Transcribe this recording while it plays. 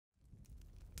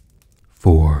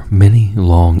For many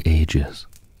long ages,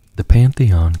 the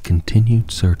Pantheon continued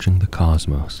searching the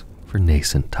cosmos for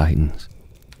nascent titans,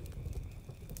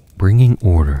 bringing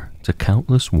order to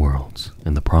countless worlds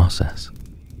in the process.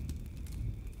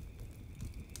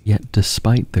 Yet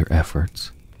despite their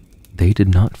efforts, they did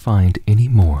not find any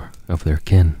more of their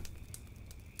kin.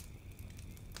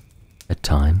 At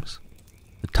times,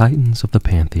 the titans of the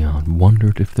Pantheon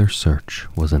wondered if their search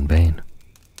was in vain,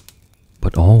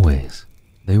 but always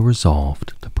they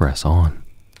resolved to press on.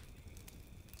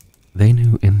 They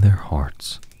knew in their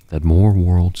hearts that more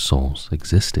world souls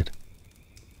existed,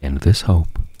 and this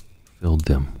hope filled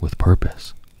them with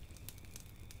purpose.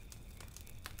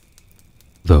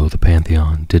 Though the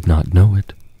Pantheon did not know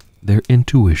it, their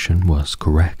intuition was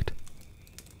correct.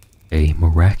 A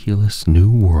miraculous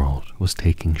new world was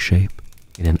taking shape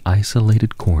in an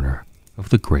isolated corner of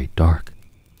the Great Dark.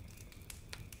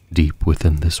 Deep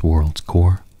within this world's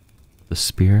core, the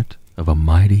spirit of a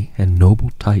mighty and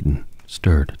noble titan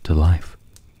stirred to life.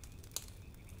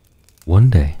 One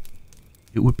day,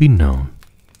 it would be known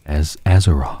as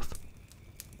Azeroth.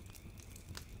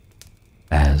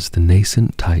 As the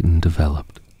nascent titan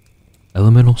developed,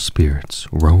 elemental spirits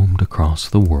roamed across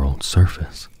the world's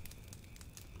surface.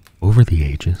 Over the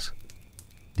ages,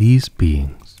 these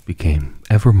beings became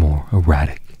ever more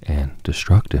erratic and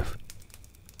destructive.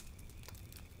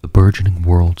 The burgeoning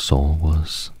world soul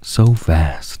was so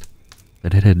vast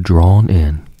that it had drawn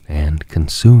in and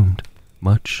consumed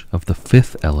much of the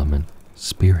fifth element,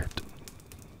 spirit.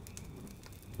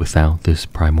 Without this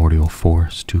primordial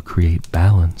force to create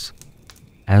balance,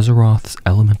 Azeroth's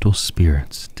elemental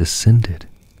spirits descended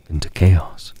into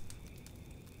chaos.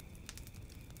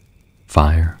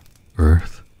 Fire,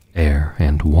 earth, air,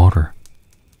 and water.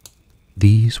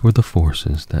 These were the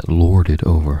forces that lorded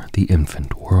over the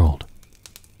infant world.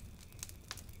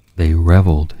 They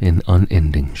reveled in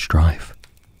unending strife,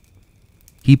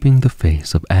 keeping the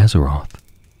face of Azeroth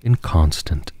in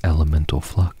constant elemental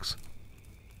flux.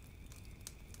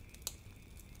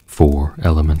 4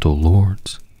 elemental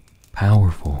lords,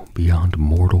 powerful beyond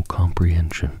mortal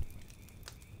comprehension,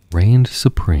 reigned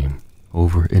supreme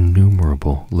over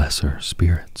innumerable lesser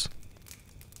spirits.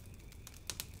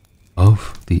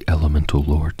 Of the elemental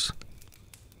lords,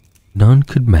 none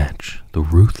could match the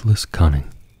ruthless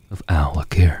cunning of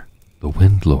Al-Akir, the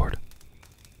Wind Lord.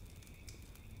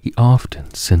 He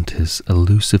often sent his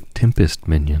elusive Tempest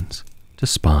minions to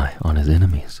spy on his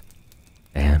enemies,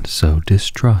 and sow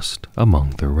distrust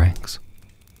among their ranks.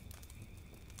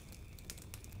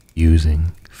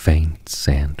 Using feints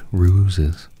and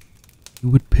ruses, he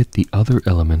would pit the other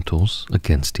elementals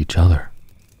against each other,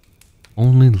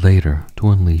 only later to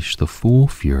unleash the full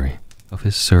fury of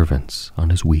his servants on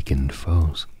his weakened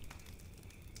foes.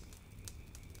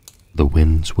 The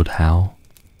winds would howl,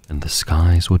 and the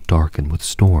skies would darken with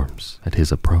storms at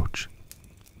his approach.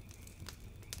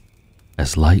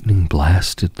 As lightning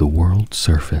blasted the world's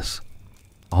surface,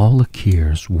 all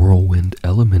Akir's whirlwind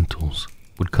elementals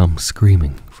would come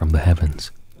screaming from the heavens,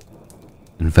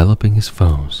 enveloping his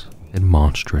foes in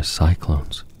monstrous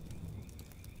cyclones.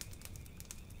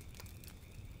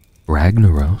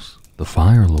 Ragnaros, the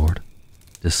Fire Lord,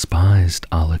 despised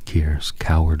Al-Akir's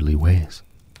cowardly ways.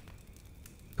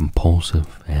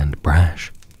 Compulsive and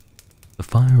brash, the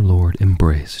Fire Lord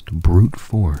embraced brute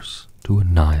force to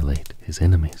annihilate his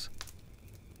enemies.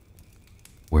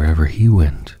 Wherever he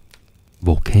went,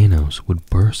 volcanoes would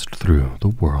burst through the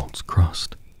world's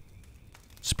crust,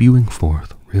 spewing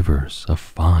forth rivers of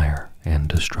fire and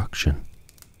destruction.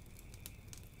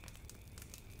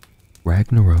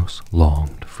 Ragnaros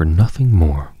longed for nothing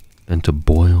more than to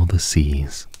boil the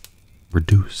seas,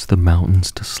 reduce the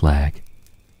mountains to slag,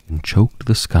 and choked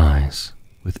the skies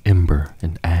with ember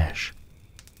and ash.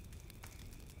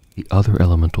 The other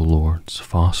elemental lords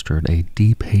fostered a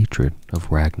deep hatred of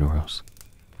Ragnaros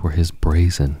for his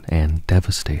brazen and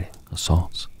devastating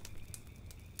assaults.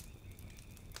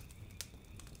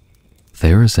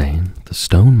 Therazane, the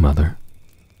Stone Mother,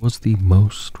 was the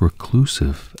most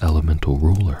reclusive elemental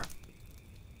ruler.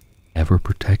 Ever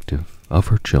protective of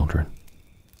her children,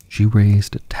 she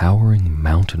raised towering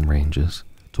mountain ranges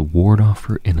to ward off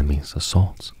her enemies'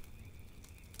 assaults.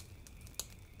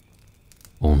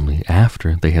 Only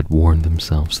after they had worn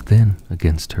themselves thin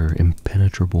against her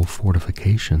impenetrable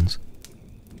fortifications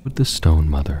would the Stone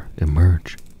Mother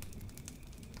emerge,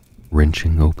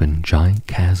 wrenching open giant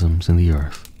chasms in the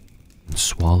earth and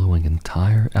swallowing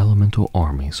entire elemental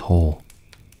armies whole.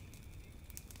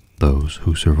 Those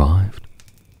who survived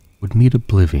would meet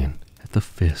oblivion at the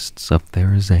fists of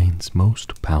Therazane's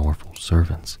most powerful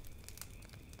servants,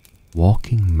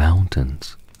 walking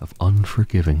mountains of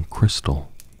unforgiving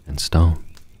crystal and stone.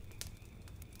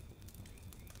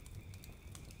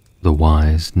 The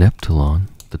wise Neptulon,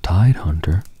 the Tide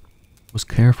Hunter, was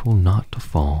careful not to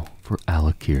fall for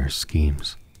Alakir's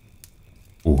schemes,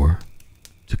 or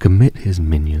to commit his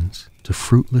minions to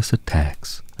fruitless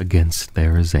attacks against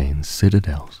Therazane's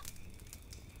citadels.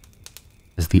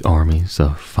 As the armies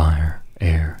of fire,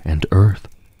 air, and earth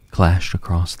clashed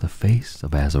across the face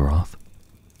of Azeroth,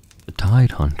 the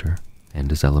Tide Hunter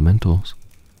and his elementals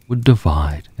would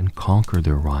divide and conquer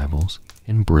their rivals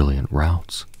in brilliant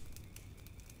routs.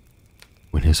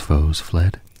 When his foes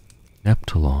fled,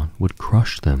 Neptulon would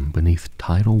crush them beneath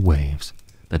tidal waves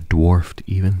that dwarfed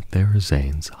even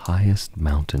Therazane's highest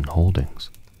mountain holdings.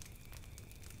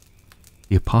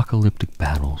 The apocalyptic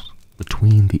battles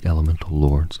between the elemental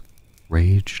lords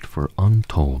raged for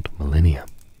untold millennia.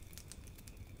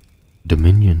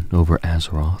 Dominion over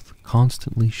Azeroth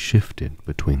constantly shifted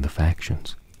between the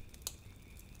factions,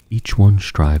 each one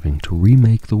striving to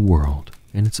remake the world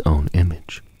in its own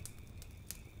image.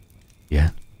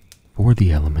 Yet, for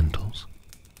the elementals,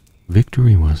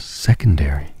 victory was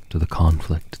secondary to the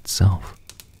conflict itself.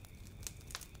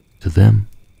 To them,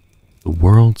 the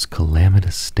world's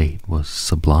calamitous state was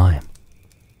sublime,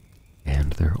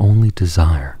 and their only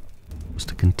desire was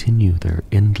to continue their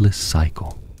endless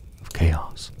cycle of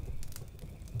chaos.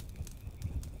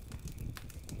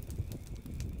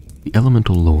 The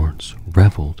elemental lords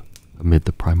reveled amid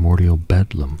the primordial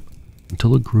bedlam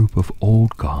until a group of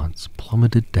old gods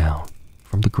plummeted down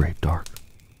from the great dark.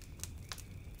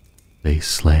 They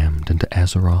slammed into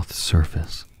Azeroth's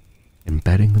surface,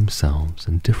 embedding themselves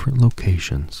in different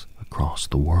locations across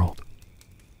the world.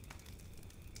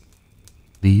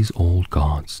 These old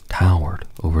gods towered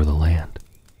over the land,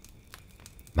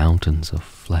 mountains of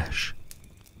flesh,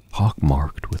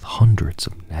 pockmarked with hundreds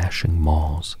of gnashing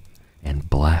maws and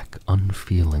black,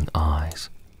 unfeeling eyes.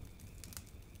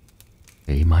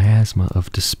 A miasma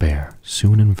of despair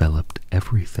soon enveloped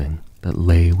everything that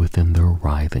lay within their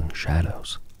writhing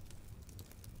shadows.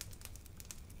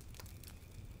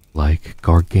 Like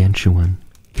gargantuan,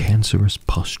 cancerous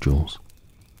pustules,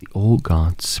 the old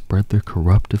gods spread their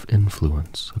corruptive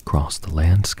influence across the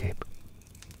landscape.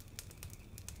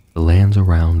 The lands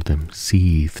around them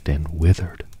seethed and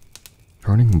withered,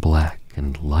 turning black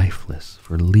and lifeless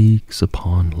for leagues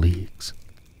upon leagues.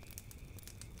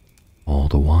 All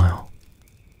the while,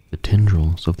 the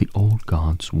tendrils of the old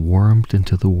gods wormed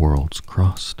into the world's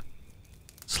crust,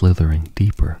 slithering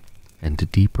deeper and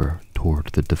deeper toward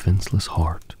the defenseless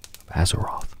heart of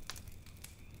Azeroth.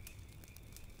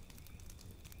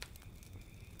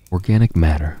 Organic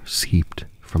matter seeped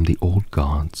from the old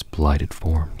gods' blighted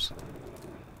forms,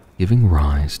 giving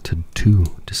rise to two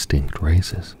distinct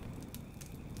races.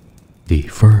 The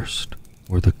first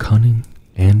were the cunning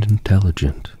and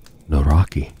intelligent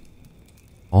Noraki,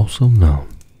 also known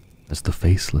as the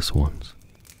Faceless Ones.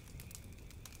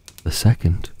 The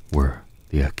second were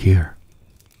the Akir,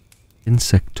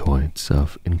 insectoids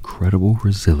of incredible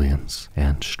resilience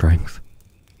and strength.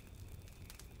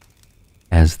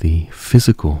 As the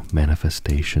physical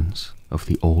manifestations of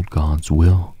the old god's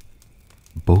will,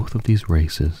 both of these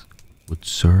races would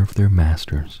serve their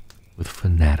masters with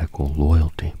fanatical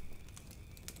loyalty.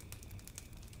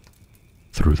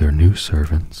 Through their new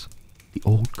servants, the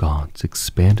old gods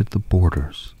expanded the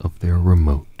borders of their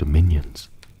remote dominions.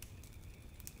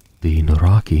 The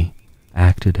Noraki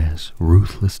acted as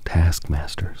ruthless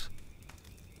taskmasters,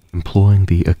 employing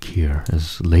the Akir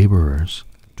as laborers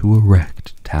to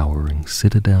erect towering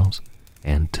citadels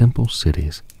and temple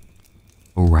cities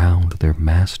around their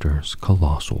masters'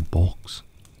 colossal bulks.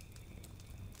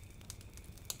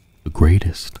 The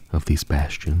greatest of these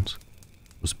bastions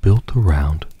was built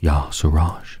around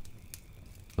Yah-Siraj,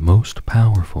 the most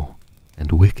powerful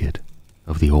and wicked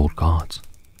of the old gods.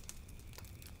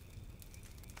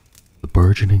 The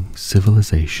burgeoning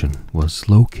civilization was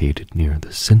located near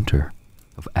the center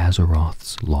of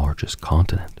Azeroth's largest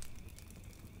continent.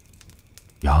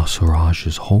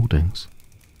 Yah-Siraj's holdings,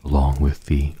 along with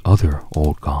the other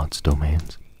old gods'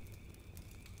 domains,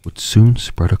 would soon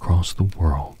spread across the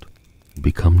world and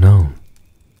become known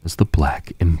as the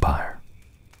Black Empire.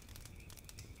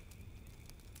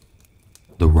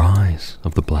 The rise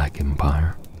of the Black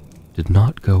Empire did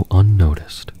not go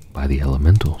unnoticed by the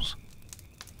elementals.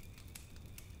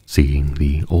 Seeing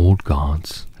the old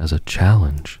gods as a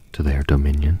challenge to their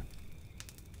dominion,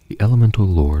 the elemental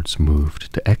lords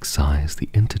moved to excise the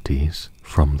entities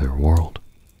from their world.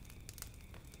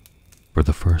 For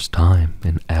the first time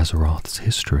in Azeroth's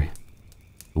history,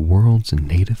 the world's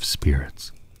native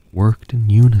spirits worked in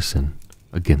unison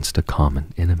against a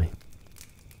common enemy.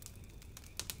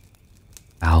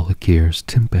 Alakir's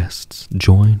tempests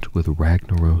joined with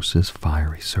Ragnaros's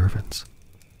fiery servants,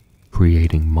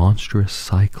 creating monstrous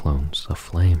cyclones of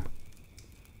flame.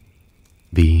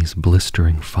 These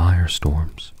blistering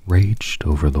firestorms raged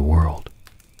over the world,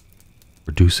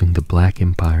 reducing the Black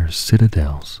Empire's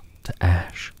citadels to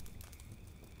ash.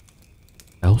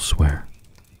 Elsewhere,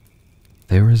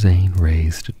 Therazane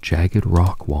raised jagged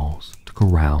rock walls to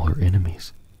corral her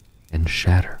enemies and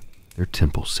shatter their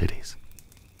temple cities.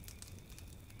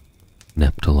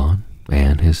 Neptulon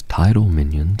and his tidal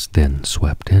minions then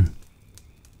swept in,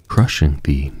 crushing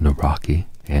the Naraki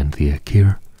and the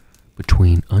Akir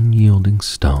between unyielding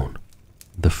stone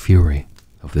and the fury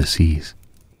of the seas.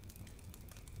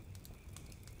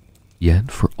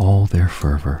 Yet for all their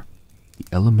fervor, the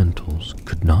elementals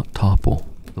could not topple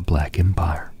the Black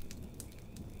Empire.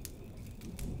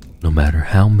 No matter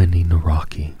how many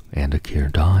Naraki and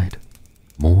Akir died,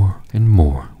 more and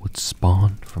more would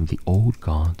spawn from the old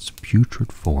god's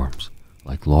putrid forms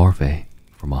like larvae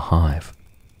from a hive.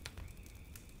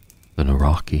 The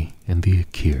Naraki and the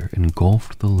Akir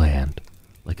engulfed the land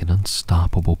like an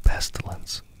unstoppable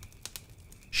pestilence,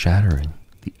 shattering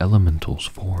the elementals'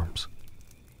 forms.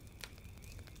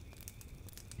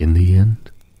 In the end,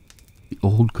 the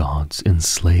old gods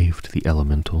enslaved the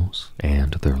elementals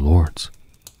and their lords.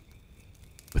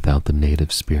 Without the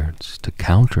native spirits to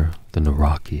counter the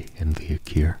Naraki and the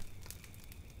Akir,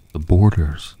 the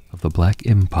borders of the Black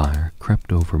Empire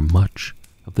crept over much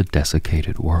of the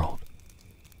desiccated world.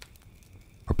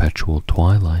 Perpetual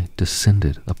twilight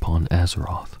descended upon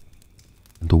Azeroth,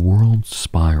 and the world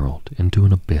spiraled into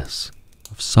an abyss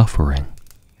of suffering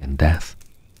and death.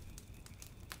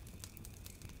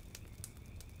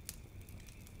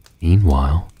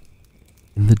 Meanwhile,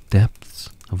 in the depths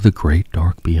of the great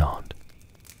dark beyond,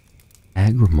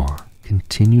 Agrimar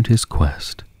continued his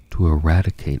quest to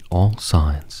eradicate all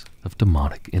signs of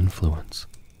demonic influence.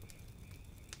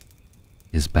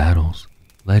 His battles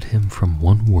led him from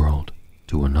one world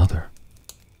to another,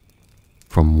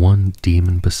 from one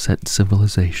demon-beset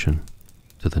civilization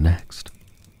to the next.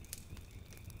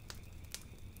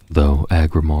 Though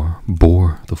Agrimar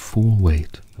bore the full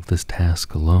weight of this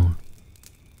task alone,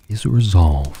 his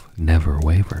resolve never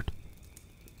wavered.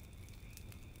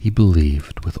 He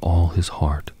believed with all his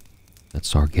heart that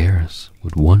Sargeras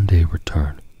would one day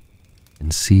return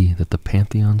and see that the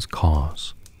Pantheon's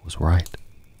cause was right.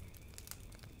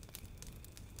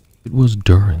 It was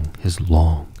during his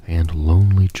long and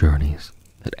lonely journeys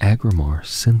that Agrimar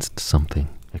sensed something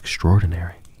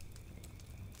extraordinary.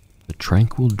 The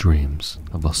tranquil dreams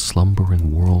of a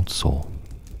slumbering world soul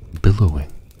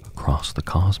billowing across the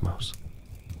cosmos.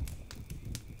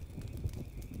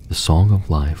 The Song of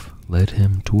Life led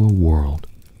him to a world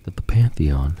that the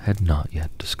Pantheon had not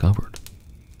yet discovered,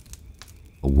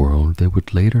 a world they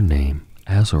would later name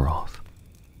Azeroth.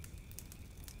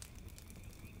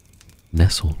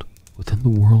 Nestled within the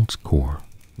world's core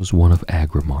was one of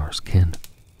Agrimar's kin,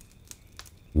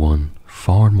 one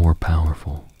far more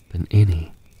powerful than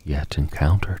any yet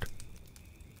encountered.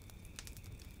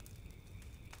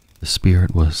 The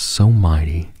spirit was so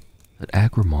mighty that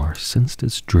Agrimar sensed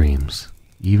its dreams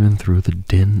even through the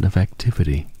din of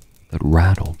activity that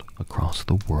rattled across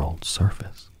the world's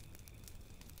surface.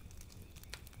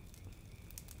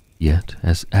 Yet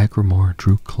as Agrimar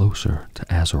drew closer to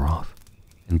Azeroth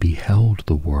and beheld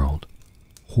the world,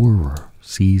 horror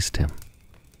seized him.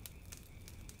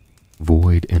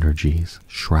 Void energies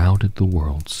shrouded the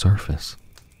world's surface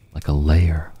like a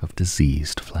layer of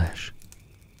diseased flesh.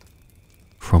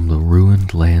 From the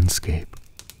ruined landscape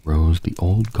rose the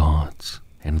old gods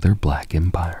and their Black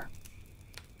Empire.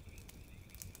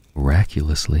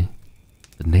 Miraculously,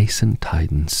 the nascent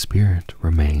Titan's spirit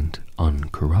remained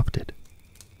uncorrupted.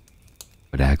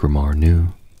 But Agrimar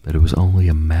knew that it was only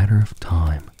a matter of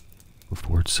time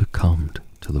before it succumbed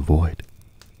to the void.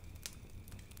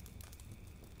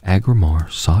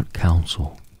 Agrimar sought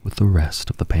counsel with the rest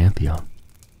of the Pantheon,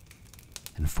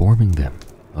 informing them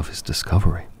of his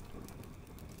discovery.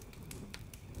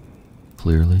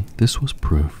 Clearly, this was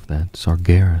proof that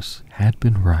Sargeras had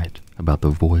been right about the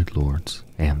Void Lords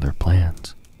and their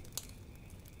plans.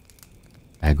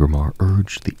 Agrimar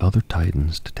urged the other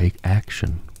Titans to take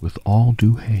action with all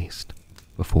due haste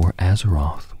before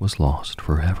Azeroth was lost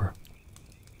forever.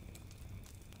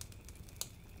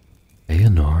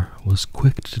 Eonar was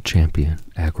quick to champion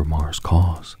Agrimar's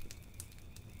cause.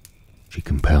 She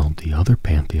compelled the other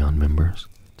Pantheon members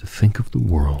to think of the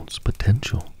world's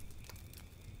potential.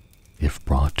 If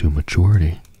brought to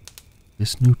maturity,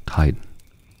 this new Titan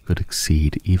could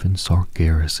exceed even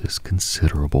Sargeras'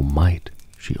 considerable might,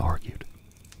 she argued.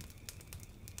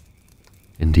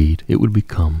 Indeed, it would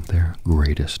become their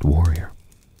greatest warrior,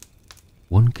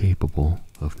 one capable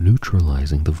of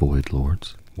neutralizing the Void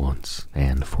Lords once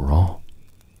and for all.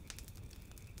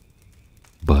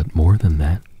 But more than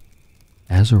that,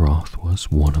 Azeroth was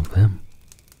one of them,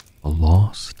 a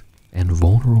lost and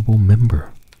vulnerable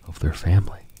member of their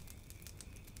family.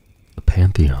 The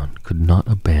Pantheon could not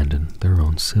abandon their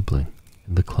own sibling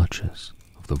in the clutches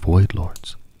of the Void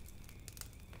Lords.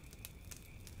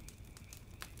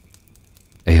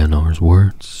 Eonar's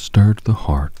words stirred the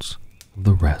hearts of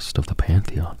the rest of the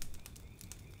Pantheon.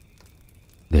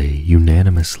 They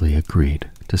unanimously agreed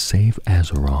to save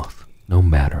Azeroth no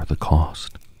matter the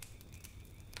cost.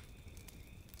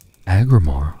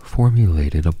 Agrimar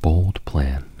formulated a bold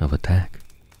plan of attack.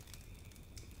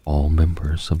 All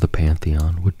members of the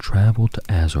Pantheon would travel to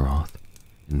Azeroth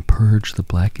and purge the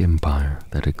Black Empire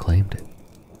that had claimed it.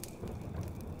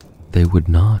 They would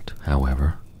not,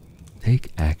 however,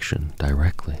 take action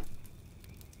directly.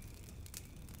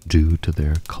 Due to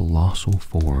their colossal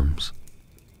forms,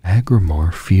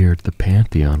 Agrimar feared the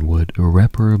Pantheon would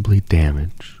irreparably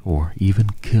damage or even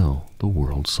kill the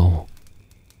world soul.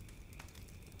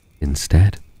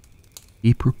 Instead,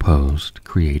 he proposed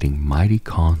creating mighty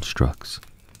constructs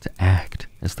to act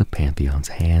as the Pantheon's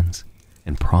hands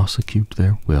and prosecute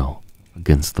their will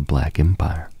against the Black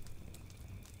Empire.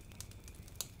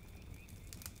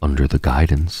 Under the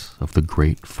guidance of the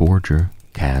great forger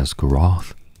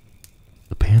Khaz'goroth,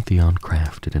 the Pantheon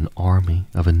crafted an army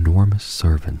of enormous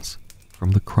servants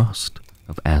from the crust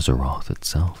of Azeroth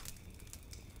itself,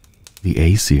 the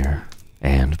Aesir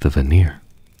and the Vanir.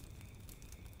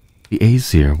 The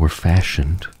Aesir were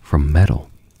fashioned from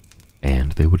metal,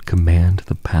 and they would command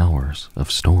the powers of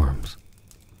storms.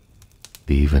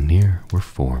 The Vanir were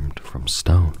formed from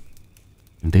stone,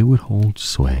 and they would hold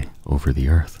sway over the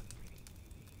earth.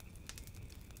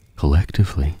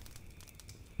 Collectively,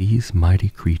 these mighty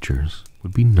creatures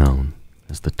would be known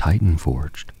as the Titan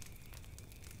Forged.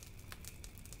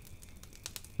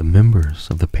 The members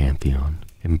of the Pantheon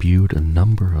imbued a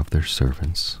number of their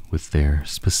servants with their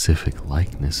specific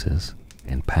likenesses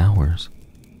and powers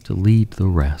to lead the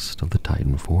rest of the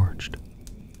Titan Forged.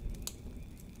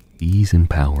 These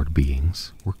empowered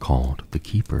beings were called the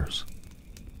Keepers.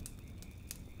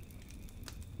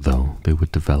 Though they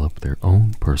would develop their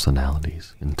own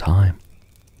personalities in time,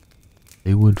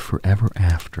 they would forever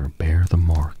after bear the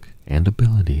mark and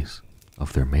abilities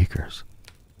of their makers.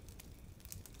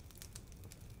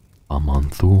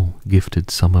 Aman'Thul gifted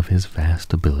some of his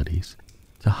vast abilities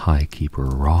to High Keeper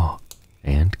Ra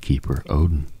and Keeper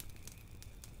Odin.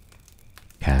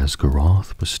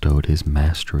 Khaz'goroth bestowed his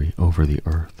mastery over the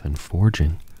earth and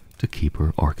forging to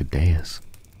Keeper Archidaeus.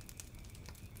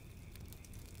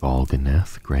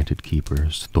 Galganeth granted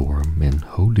Keepers Thorm and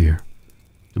Hodir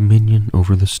dominion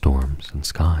over the storms and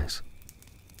skies.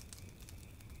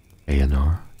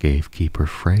 Eonar gave Keeper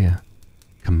Freya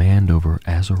command over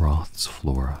Azeroth's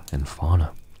flora and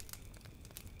fauna.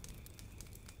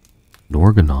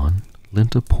 Norgannon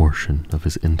lent a portion of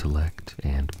his intellect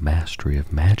and mastery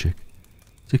of magic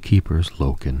to Keepers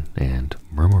Loken and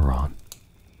Murmuron.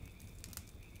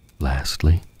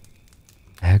 Lastly,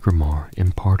 Agrimar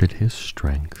imparted his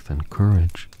strength and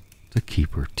courage to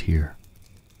Keeper Tyr,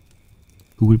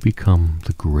 who would become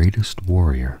the greatest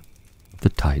warrior of the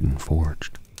Titan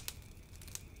Forged.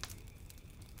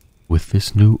 With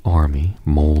this new army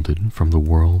molded from the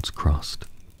world's crust,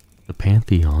 the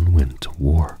Pantheon went to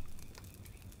war.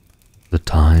 The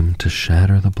time to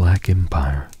shatter the Black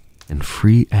Empire and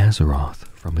free Azeroth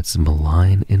from its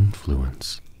malign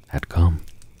influence had come.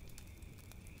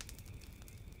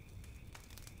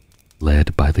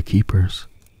 Led by the Keepers,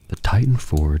 the Titan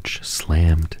Forge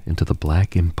slammed into the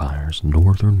Black Empire's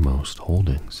northernmost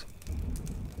holdings.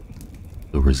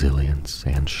 The resilience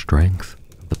and strength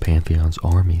of the Pantheon's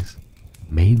armies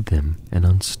made them an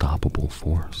unstoppable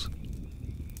force.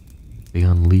 They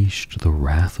unleashed the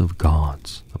wrath of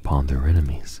gods upon their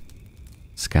enemies,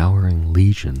 scouring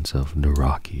legions of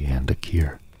Nuraki and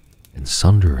Akir and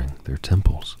sundering their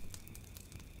temples.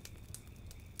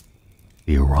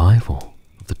 The arrival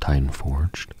of the Titan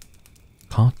Forged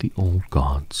caught the old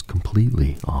gods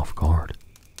completely off guard.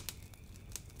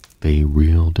 They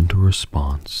reeled into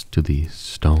response to these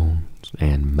stones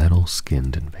and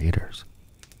metal-skinned invaders,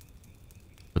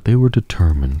 but they were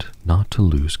determined not to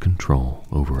lose control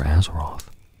over Azeroth.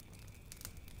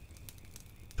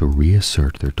 To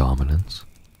reassert their dominance,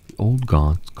 the old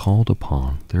gods called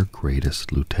upon their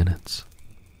greatest lieutenants,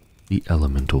 the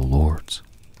Elemental Lords.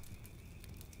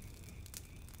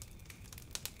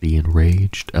 The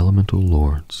enraged Elemental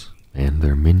Lords and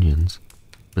their minions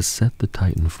beset the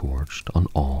Titan Forged on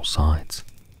all sides.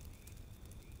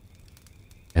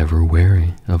 Ever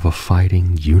wary of a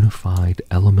fighting, unified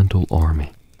elemental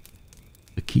army,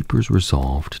 the keepers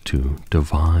resolved to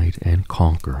divide and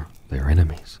conquer their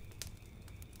enemies.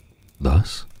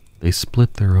 Thus, they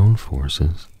split their own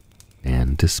forces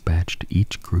and dispatched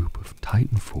each group of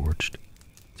Titanforged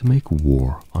to make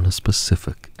war on a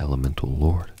specific elemental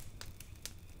lord.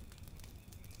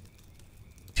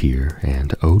 Tyr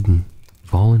and Odin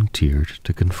volunteered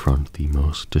to confront the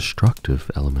most destructive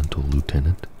elemental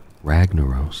lieutenant,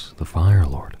 Ragnaros the Fire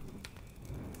Lord.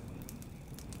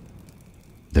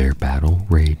 Their battle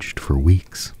raged for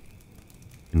weeks,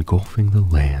 engulfing the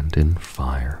land in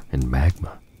fire and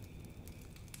magma.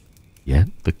 Yet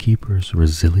the keepers'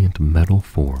 resilient metal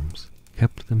forms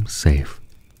kept them safe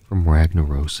from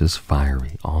Ragnaros's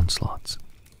fiery onslaughts.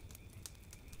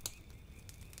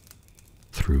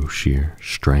 Through sheer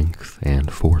strength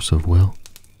and force of will,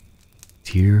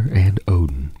 Tyr and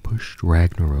Odin pushed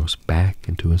Ragnaros back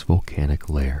into his volcanic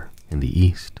lair in the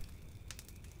east.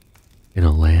 In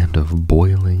a land of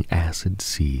boiling acid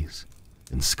seas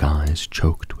and skies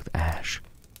choked with ash,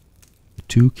 the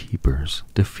two keepers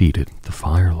defeated the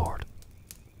Fire Lord.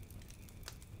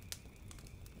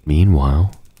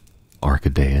 Meanwhile,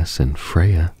 Archidaeus and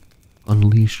Freya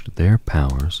unleashed their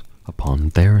powers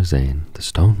upon Therazane the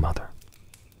Stone Mother.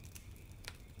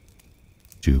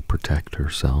 To protect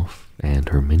herself and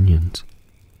her minions,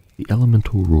 the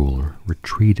elemental ruler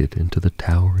retreated into the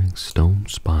towering stone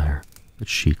spire that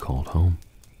she called home.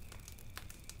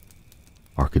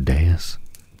 Archidaeus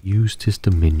used his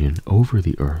dominion over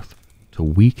the earth to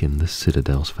weaken the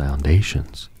citadel's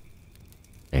foundations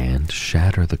and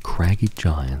shatter the craggy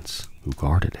giants who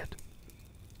guarded it.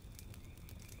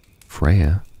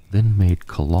 Freya then made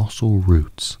colossal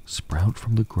roots sprout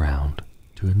from the ground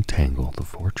to entangle the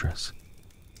fortress.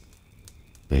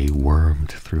 They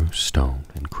wormed through stone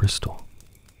and crystal,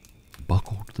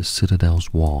 buckled the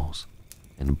citadel's walls,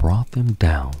 and brought them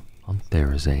down on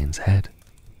Therazane's head.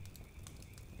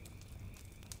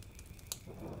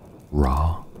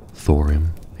 Ra,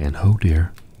 Thorim, and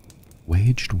Hodir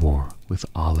waged war with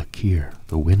Alakir,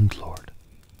 the Wind Lord.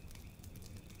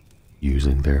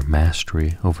 Using their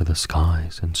mastery over the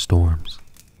skies and storms,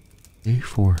 they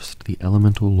forced the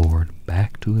elemental lord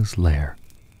back to his lair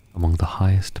among the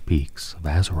highest peaks of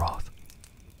Azeroth.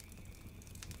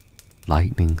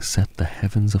 Lightning set the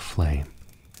heavens aflame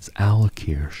as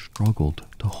Alakir struggled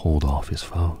to hold off his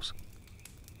foes.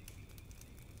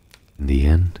 In the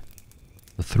end,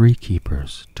 the three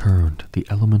keepers turned the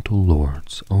elemental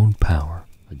lord's own power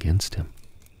against him,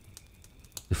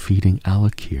 defeating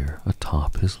Alakir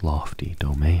atop his lofty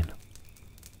domain.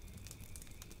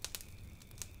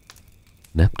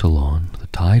 Neptulon, the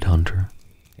Tide Hunter,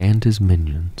 and his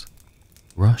minions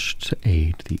rushed to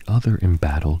aid the other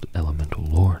embattled elemental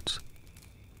lords,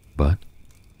 but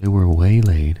they were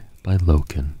waylaid by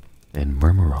Loken and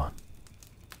Murmuron.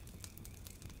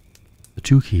 The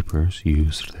two keepers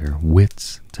used their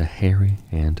wits to harry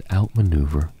and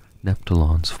outmaneuver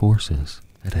Neptulon's forces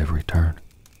at every turn.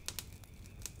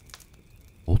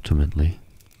 Ultimately,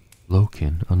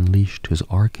 Loken unleashed his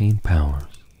arcane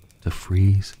powers to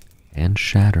freeze and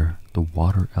shatter the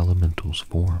water elemental's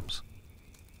forms,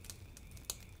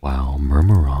 while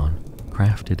Murmuron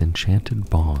crafted enchanted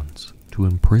bonds to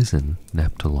imprison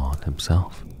Neptulon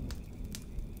himself.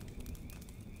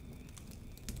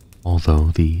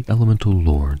 Although the elemental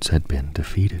lords had been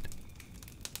defeated,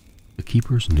 the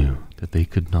keepers knew that they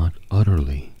could not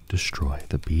utterly destroy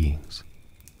the beings.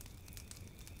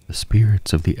 The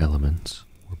spirits of the elements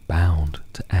were bound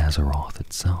to Azeroth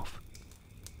itself.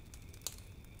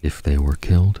 If they were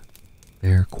killed,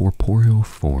 their corporeal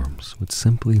forms would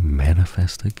simply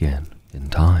manifest again in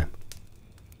time.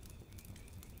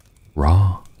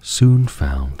 Ra soon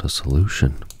found a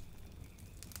solution.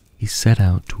 He set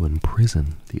out to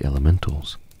imprison the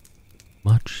elementals,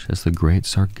 much as the great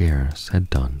Sargeras had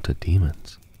done to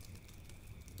demons.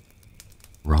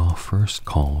 Ra first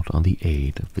called on the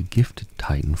aid of the gifted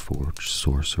Titanforge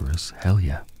sorceress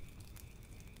Helia.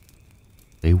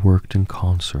 They worked in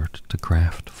concert to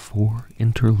craft 4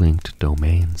 interlinked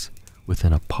domains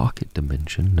within a pocket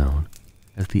dimension known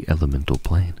as the Elemental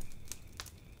Plane.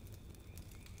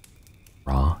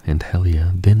 Ra and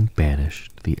Helia then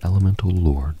banished the Elemental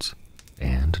Lords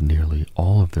and nearly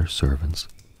all of their servants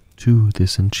to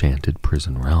this enchanted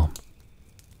prison realm.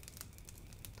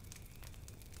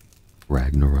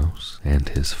 Ragnaros and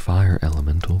his fire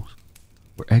elementals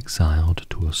were exiled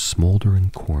to a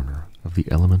smoldering corner of the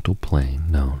elemental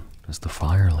plane known as the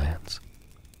Firelands.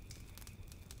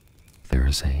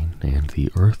 Therazane and the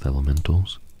earth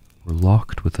elementals were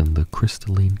locked within the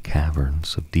crystalline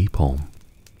caverns of Deepholm.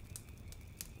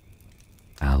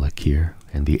 Alakir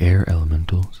and the air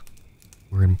elementals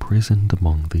were imprisoned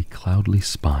among the cloudly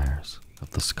spires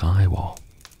of the sky wall.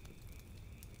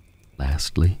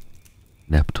 Lastly,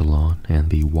 Neptulon and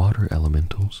the water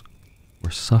elementals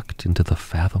were sucked into the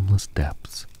fathomless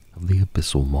depths of the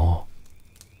abyssal maw.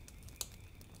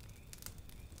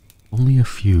 Only a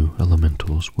few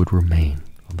elementals would remain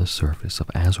on the surface of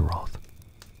Azeroth.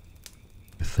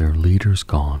 With their leaders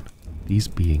gone, these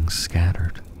beings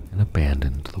scattered and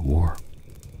abandoned the war.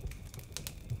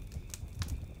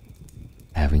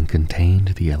 Having contained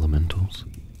the elementals,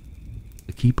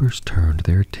 the Keepers turned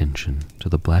their attention to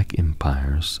the Black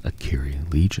Empire's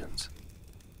Akiri legions.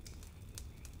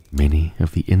 Many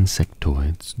of the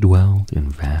insectoids dwelled in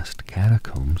vast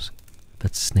catacombs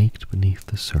that snaked beneath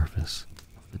the surface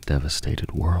of the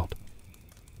devastated world.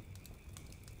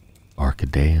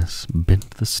 Archidaeus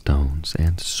bent the stones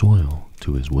and soil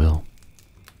to his will,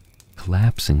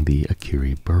 collapsing the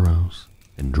Akiri burrows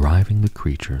and driving the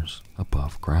creatures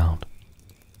above ground.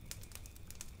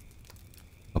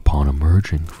 Upon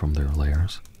emerging from their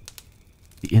lairs,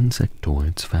 the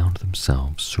insectoids found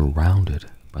themselves surrounded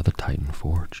by the Titan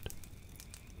Forged.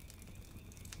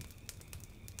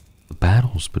 The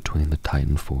battles between the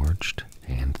Titan Forged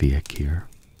and the Akir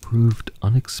proved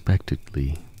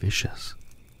unexpectedly vicious.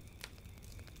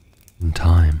 In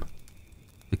time,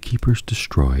 the Keepers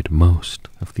destroyed most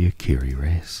of the Akiri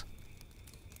race.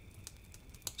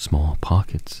 Small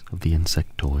pockets of the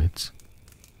insectoids,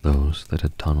 those that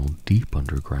had tunneled deep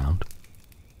underground,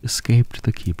 escaped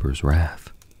the Keeper's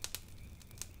wrath.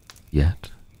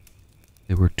 Yet,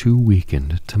 they were too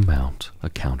weakened to mount a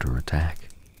counterattack.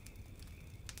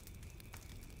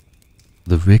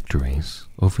 The victories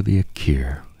over the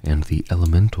Akir and the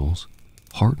Elementals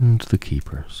heartened the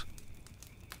Keepers,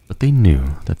 but they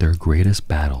knew that their greatest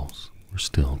battles were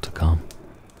still to come.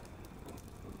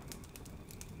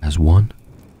 As one,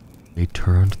 they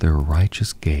turned their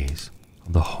righteous gaze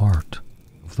on the heart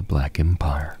of the Black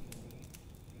Empire,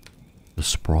 the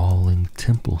sprawling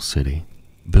temple city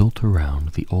built around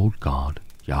the old god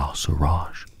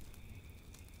Yasiraj.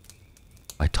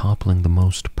 By toppling the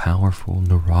most powerful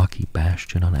Naraki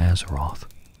bastion on Azeroth,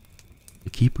 the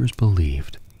Keepers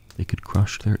believed they could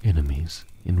crush their enemies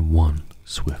in one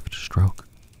swift stroke.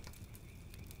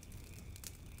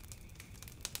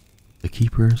 The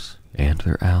Keepers and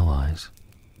their allies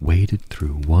waded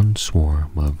through one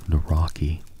swarm of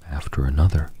Naraki after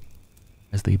another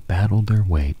as they battled their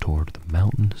way toward the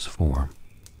mountainous form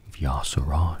of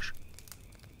Yasiraj.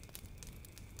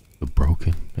 The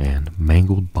broken and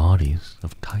mangled bodies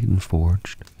of Titan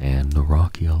Forged and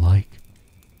Naraki alike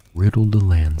riddled the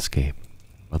landscape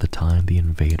by the time the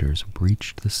invaders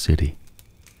breached the city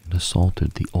and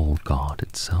assaulted the old god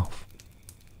itself.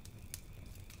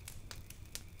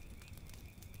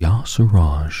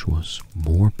 Yasiraj was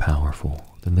more powerful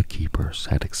than the Keepers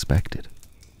had expected.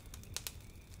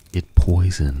 It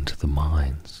poisoned the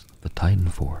minds of the Titan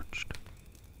Forged,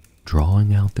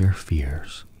 drawing out their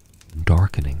fears and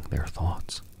darkening their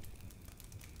thoughts.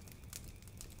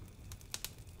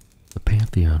 The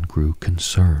Pantheon grew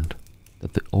concerned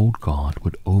that the old god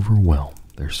would overwhelm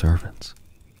their servants.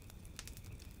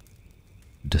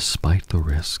 Despite the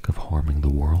risk of harming the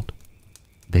world,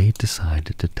 they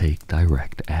decided to take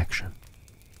direct action.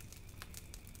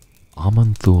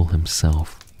 Aman'Thul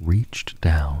himself reached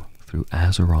down through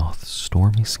Azeroth's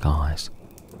stormy skies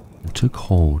and took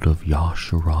hold of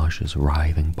Yasiraj's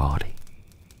writhing body.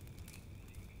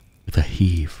 With a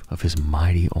heave of his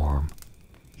mighty arm,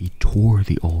 he tore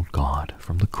the old god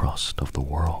from the crust of the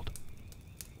world.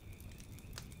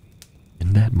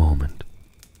 In that moment,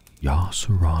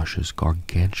 Yasiraj's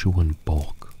gargantuan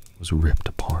bulk was ripped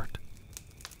apart.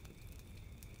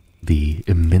 The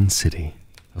immensity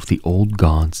of the old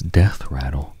god's death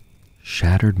rattle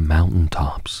shattered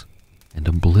mountaintops and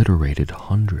obliterated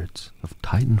hundreds of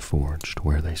Titan Forged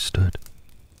where they stood.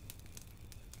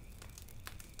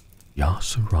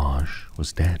 Yasiraj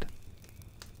was dead,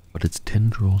 but its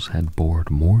tendrils had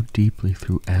bored more deeply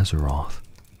through Azeroth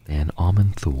than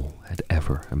Aman'Thul had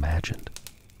ever imagined.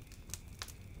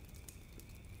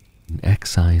 In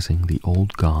excising the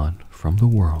old god from the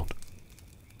world,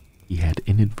 he had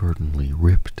inadvertently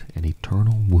ripped an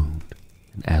eternal wound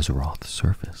in Azeroth's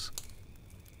surface.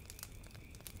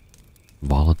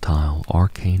 Volatile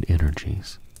arcane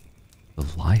energies, the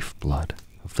lifeblood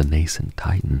of the nascent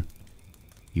Titan,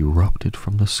 erupted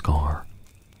from the scar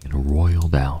and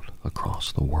roiled out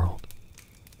across the world.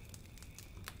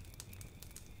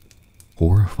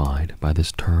 Horrified by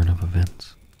this turn of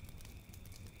events,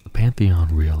 the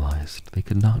Pantheon realized they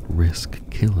could not risk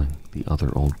killing the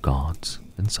other old gods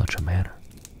in such a manner.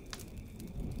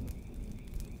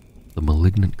 The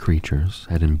malignant creatures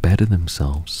had embedded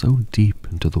themselves so deep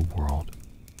into the world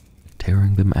that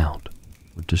tearing them out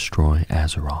would destroy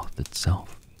Azeroth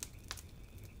itself.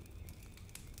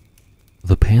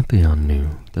 The Pantheon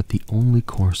knew that the only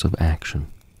course of action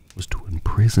was to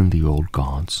imprison the old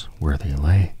gods where they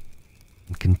lay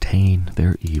and contain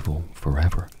their evil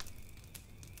forever.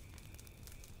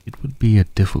 It would be a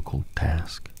difficult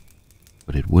task,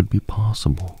 but it would be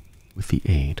possible with the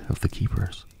aid of the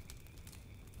Keepers.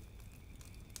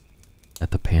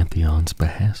 At the Pantheon's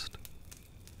behest,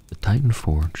 the Titan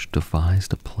Forge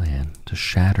devised a plan to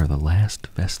shatter the last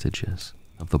vestiges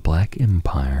of the Black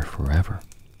Empire forever.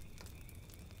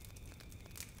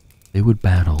 They would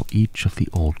battle each of the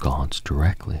old gods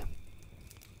directly.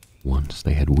 Once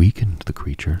they had weakened the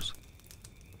creatures,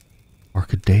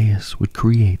 Archidæus would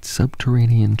create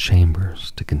subterranean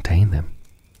chambers to contain them.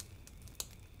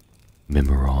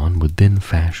 Mimiron would then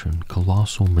fashion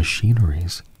colossal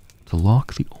machineries to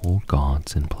lock the old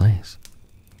gods in place.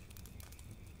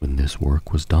 When this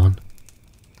work was done,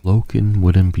 Loken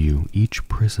would imbue each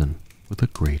prison with a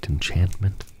great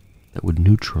enchantment that would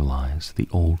neutralize the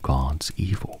old gods'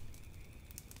 evil.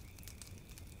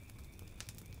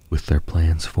 With their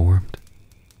plans formed,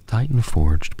 Titan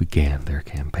Forged began their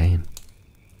campaign.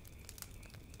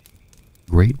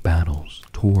 Great battles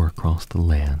tore across the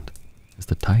land as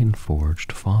the Titan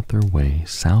Forged fought their way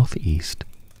southeast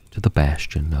to the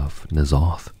bastion of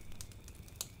N'Zoth.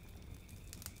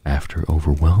 After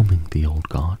overwhelming the old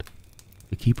god,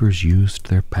 the Keepers used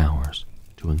their powers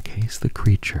to encase the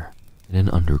creature in an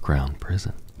underground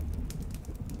prison.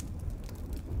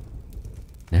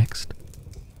 Next,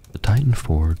 the Titan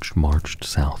Forge marched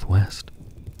southwest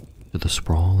to the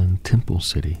sprawling temple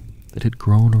city that had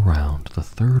grown around the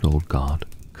third old god,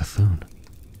 Cthulhu.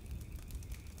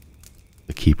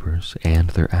 The Keepers and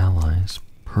their allies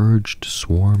purged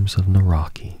swarms of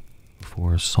Naraki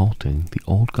before assaulting the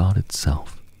old god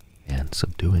itself and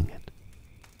subduing it.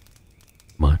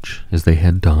 Much as they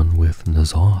had done with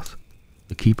N'Zoth,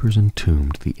 the Keepers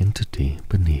entombed the entity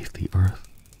beneath the earth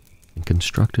and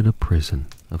constructed a prison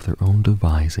of their own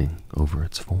devising over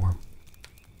its form.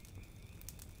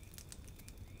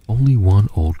 Only one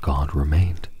old god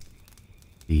remained,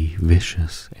 the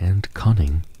vicious and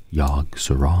cunning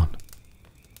Yogg-Saron.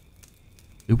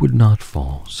 It would not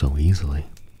fall so easily.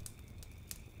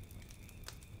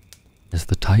 As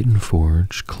the Titan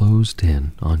Forge closed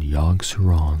in on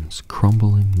Yogg-Saron's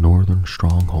crumbling northern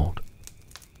stronghold,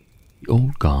 the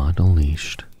old god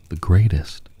unleashed the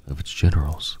greatest of its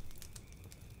generals,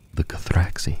 the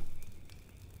Cathraxi.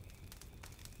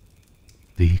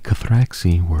 The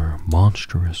Cathraxi were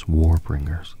monstrous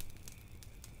warbringers,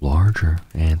 larger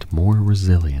and more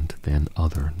resilient than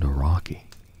other Naraki.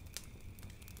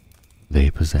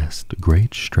 They possessed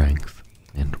great strength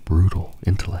and brutal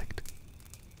intellect,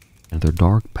 and their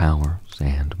dark powers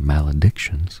and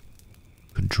maledictions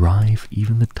could drive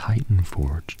even the Titan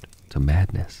Forged to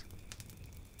madness.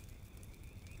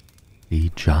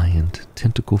 The giant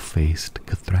tentacle-faced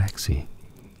Cathraxi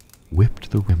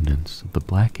whipped the remnants of the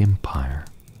Black Empire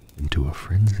into a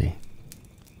frenzy.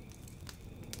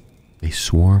 They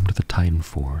swarmed the Titan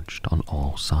Forged on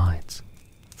all sides,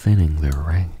 thinning their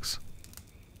ranks.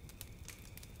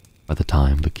 By the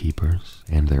time the Keepers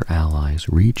and their allies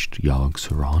reached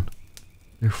Yogg-Saron,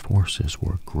 their forces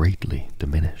were greatly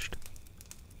diminished.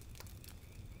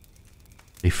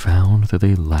 They found that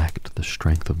they lacked the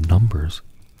strength of numbers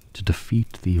to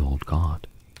defeat the old god.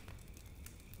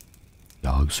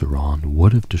 Yogg-Saron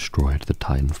would have destroyed the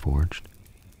Titan Forged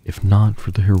if not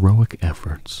for the heroic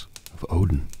efforts of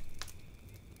Odin.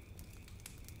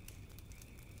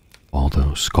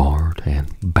 Although scarred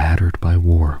and battered by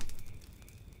war,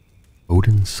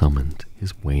 Odin summoned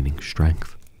his waning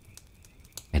strength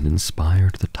and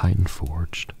inspired the Titan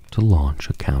Forged to launch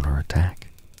a counterattack.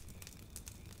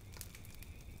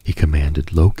 He commanded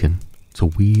Loken to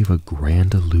weave a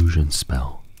grand illusion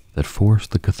spell that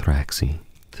forced the Cathraxi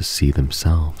to see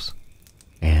themselves,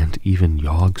 and even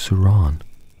Yogg-Saron,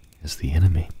 as the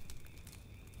enemy.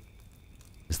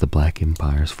 As the Black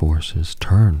Empire's forces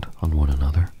turned on one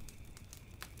another,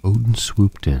 Odin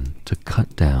swooped in to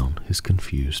cut down his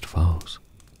confused foes.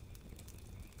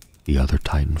 The other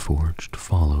Titan Forged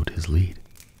followed his lead,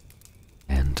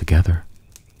 and together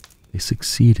they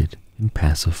succeeded in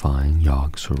pacifying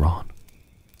Yogg-Saron.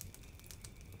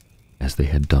 As they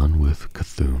had done with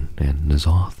Cthulhu and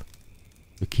N'Zoth,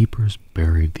 the Keepers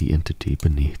buried the entity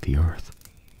beneath the earth,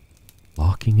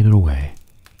 locking it away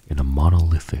in a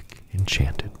monolithic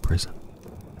enchanted prison.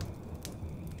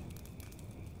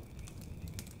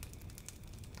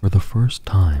 For the first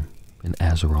time in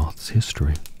Azeroth's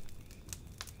history,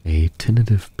 a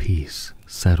tentative peace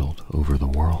settled over the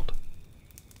world.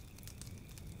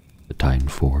 The Titan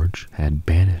Forge had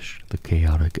banished the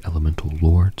chaotic elemental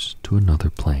lords to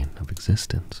another plane of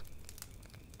existence.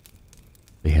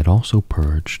 They had also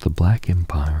purged the Black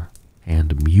Empire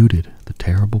and muted the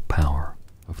terrible power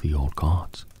of the old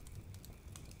gods.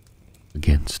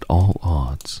 Against all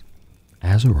odds,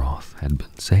 Azeroth had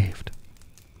been saved.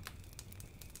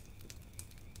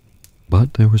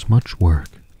 But there was much work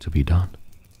to be done.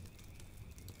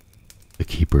 The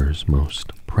Keeper's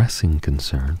most pressing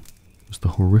concern was the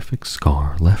horrific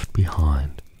scar left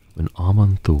behind when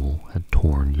Aman'Thul had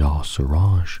torn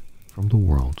Yasiraj from the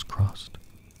world's crust.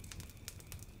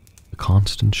 The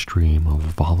constant stream of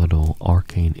volatile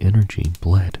arcane energy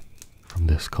bled from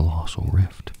this colossal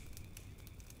rift,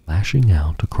 lashing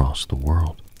out across the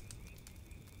world.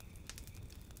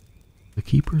 The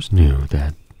Keepers knew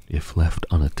that if left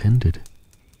unattended,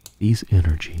 these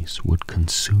energies would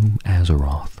consume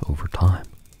Azeroth over time.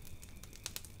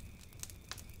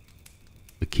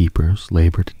 The Keepers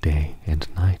labored day and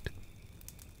night,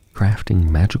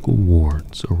 crafting magical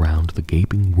wards around the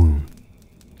gaping wound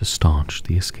to staunch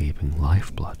the escaping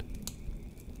lifeblood.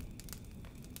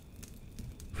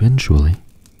 Eventually,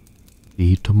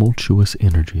 the tumultuous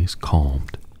energies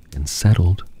calmed and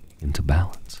settled into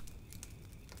balance.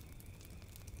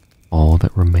 All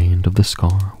that remained of the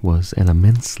scar was an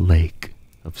immense lake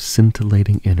of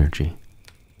scintillating energy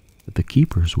that the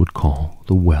Keepers would call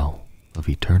the Well of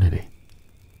Eternity.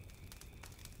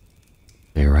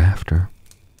 Thereafter,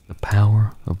 the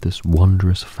power of this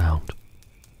wondrous fount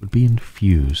would be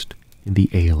infused in the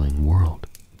ailing world,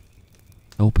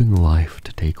 helping life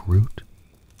to take root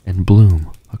and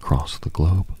bloom across the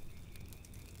globe.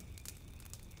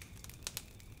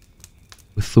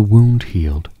 With the wound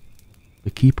healed,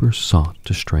 the Keepers sought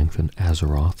to strengthen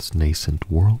Azeroth's nascent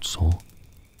world soul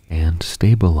and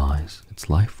stabilize its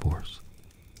life force.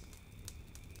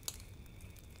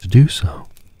 To do so,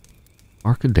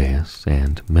 Archidaeus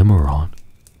and Memoron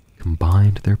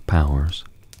combined their powers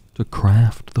to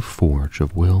craft the Forge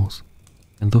of Wills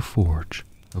and the Forge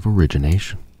of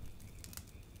Origination.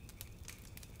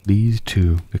 These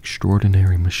two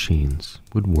extraordinary machines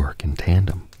would work in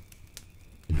tandem,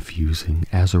 infusing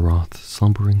Azeroth's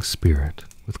slumbering spirit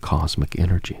with cosmic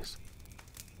energies.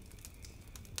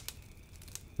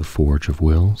 The Forge of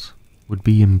Wills would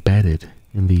be embedded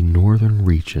in the northern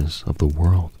reaches of the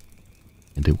world,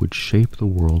 and it would shape the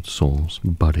world soul's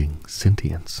budding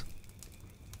sentience.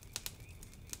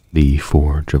 The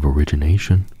Forge of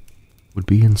Origination would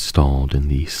be installed in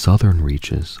the southern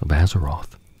reaches of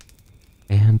Azeroth,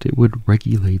 and it would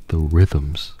regulate the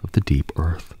rhythms of the deep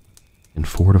earth and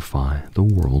fortify the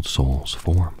world soul's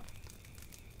form.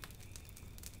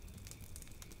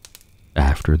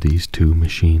 After these two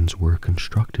machines were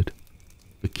constructed,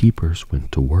 the Keepers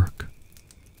went to work.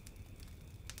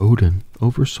 Odin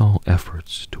oversaw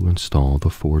efforts to install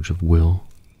the Forge of Will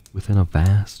within a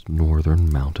vast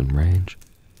northern mountain range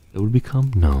that would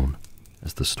become known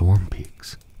as the Storm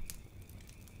Peaks.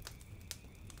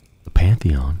 The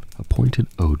Pantheon appointed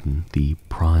Odin the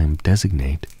prime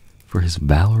designate for his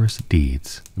valorous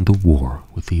deeds in the war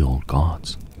with the old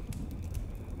gods.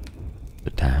 The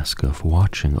task of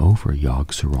watching over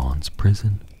Yogg-Saron's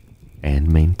prison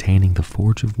and maintaining the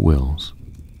Forge of Wills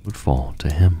would fall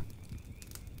to him.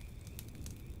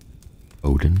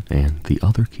 Odin and the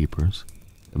other Keepers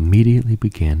immediately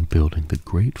began building the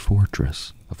great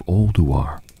fortress of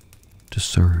Ulduar to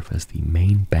serve as the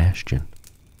main bastion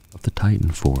of the Titan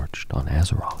forged on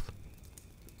Azeroth.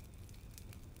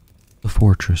 The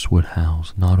fortress would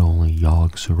house not only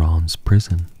Yogg-Saron's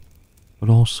prison, but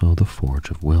also the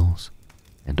Forge of Wills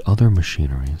and other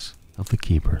machineries of the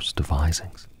Keeper's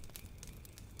devisings.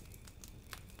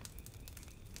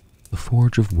 The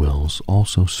Forge of Wills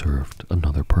also served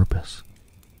another purpose.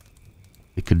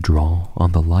 It could draw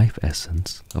on the life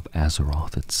essence of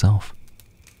Azeroth itself,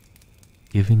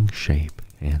 giving shape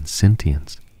and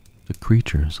sentience to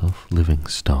creatures of living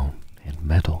stone and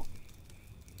metal.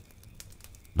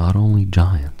 Not only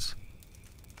giants,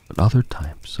 but other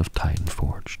types of Titan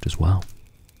Forged as well.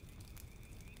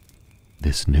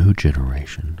 This new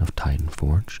generation of Titan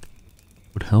Forged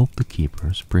would help the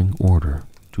Keepers bring order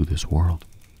to this world.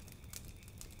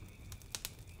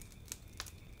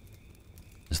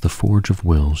 As the Forge of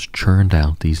Wills churned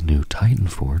out these new Titan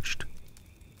Forged,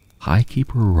 High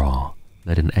Keeper Ra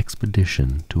led an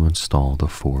expedition to install the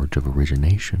Forge of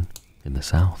Origination in the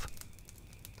south.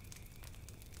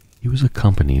 He was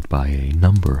accompanied by a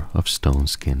number of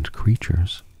stone-skinned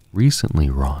creatures recently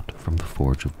wrought from the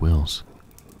Forge of Wills.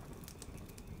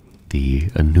 The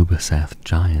Anubisath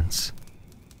giants,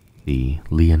 the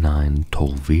leonine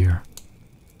Tol'vir,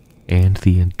 and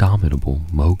the indomitable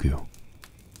Mogu.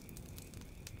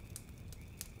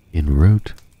 En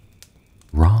route,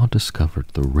 Ra discovered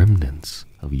the remnants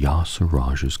of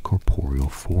Yasiraj's corporeal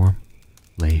form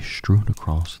lay strewn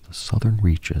across the southern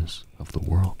reaches of the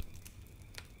world.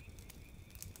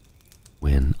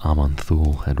 When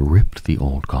Aman'Thul had ripped the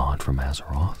old god from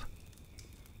Azeroth,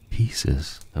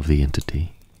 pieces of the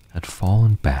entity had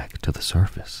fallen back to the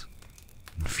surface,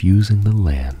 infusing the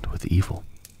land with evil.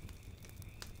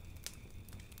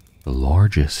 The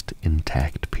largest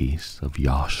intact piece of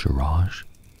Yasiraj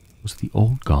was the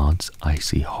old god's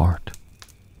icy heart,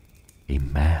 a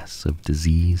mass of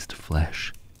diseased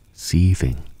flesh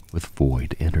seething with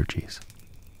void energies.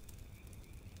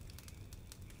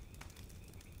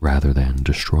 Rather than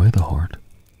destroy the heart,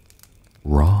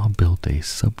 Ra built a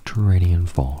subterranean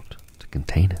vault to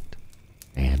contain it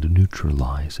and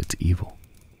neutralize its evil.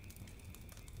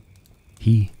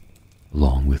 He,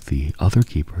 along with the other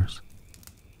keepers,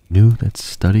 knew that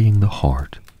studying the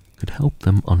heart could help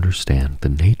them understand the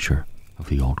nature of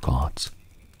the old gods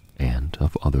and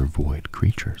of other void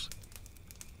creatures.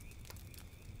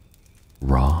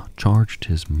 Ra charged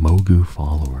his Mogu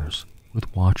followers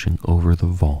with watching over the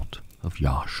vault of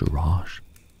Yasiraj.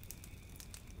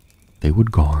 They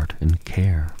would guard and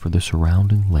care for the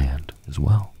surrounding land as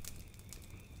well.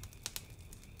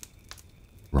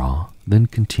 Ra then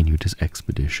continued his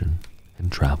expedition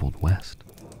and traveled west.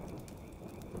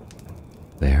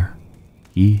 There,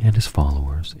 he and his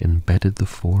followers embedded the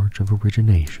Forge of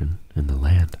Origination in the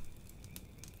land.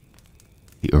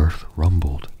 The earth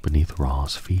rumbled beneath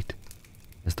Ra's feet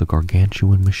as the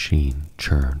gargantuan machine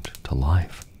churned to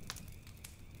life.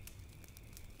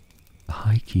 The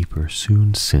High Keeper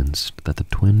soon sensed that the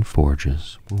twin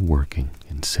forges were working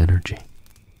in synergy,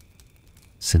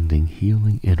 sending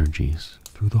healing energies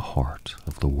through the heart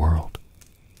of the world.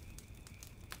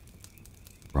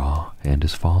 Ra and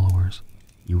his followers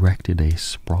erected a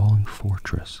sprawling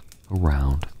fortress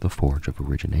around the Forge of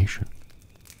Origination.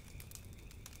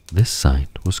 This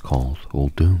site was called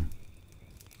Uldum,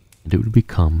 and it would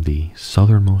become the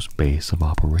southernmost base of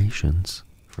operations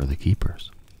for the Keepers.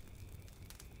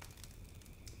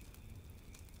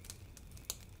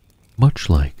 Much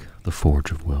like the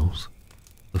Forge of Wills,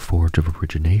 the Forge of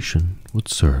Origination would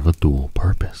serve a dual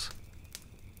purpose.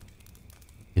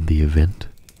 In the event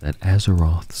that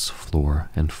Azeroth's flora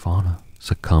and fauna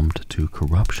succumbed to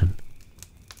corruption,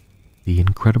 the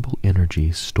incredible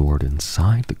energies stored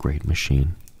inside the great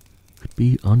machine could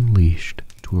be unleashed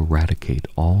to eradicate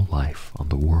all life on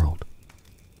the world,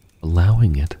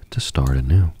 allowing it to start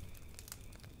anew.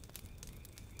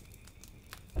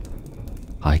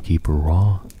 Highkeeper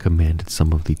Ra commanded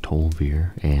some of the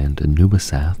Tol'vir and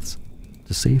Anubisaths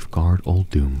to safeguard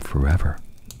Uldum forever.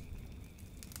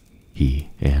 He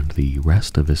and the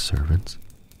rest of his servants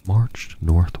marched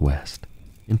northwest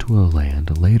into a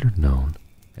land later known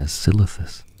as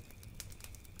Silithus.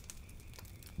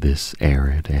 This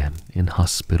arid and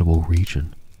inhospitable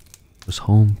region was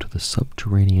home to the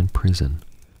subterranean prison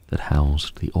that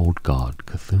housed the old god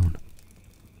Cthulhu.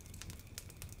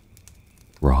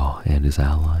 Ra and his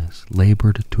allies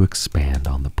labored to expand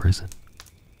on the prison,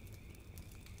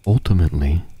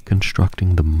 ultimately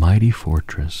constructing the mighty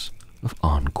fortress of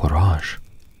An-Quraj.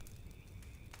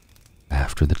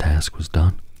 After the task was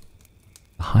done,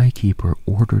 the High Keeper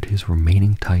ordered his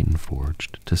remaining Titan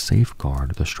forged to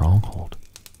safeguard the stronghold.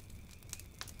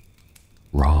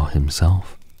 Ra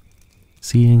himself,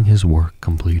 seeing his work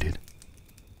completed,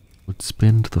 would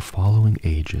spend the following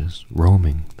ages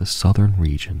roaming the southern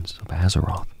regions of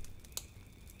Azeroth,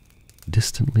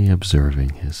 distantly observing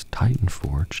his Titan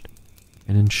forged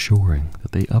and ensuring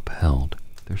that they upheld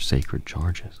their sacred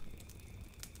charges.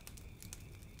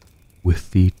 With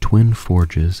the twin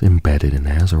forges embedded in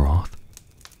Azeroth,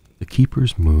 the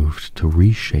Keepers moved to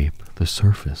reshape the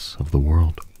surface of the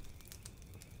world.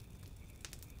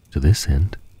 To this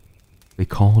end, they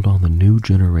called on the new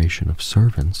generation of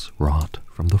servants wrought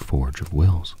from the Forge of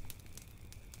Wills.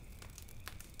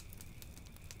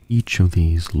 Each of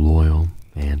these loyal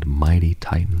and mighty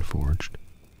Titan forged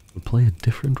would play a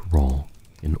different role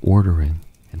in ordering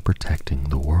and protecting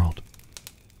the world.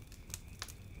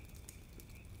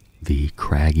 The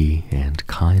craggy and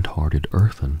kind-hearted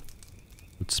Earthen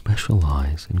would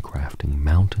specialize in crafting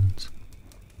mountains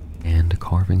and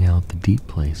carving out the deep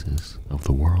places of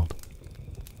the world.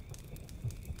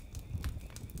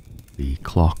 The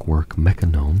clockwork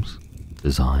mechanomes,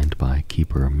 designed by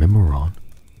Keeper Mimiron,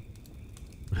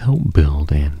 would help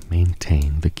build and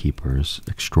maintain the Keeper's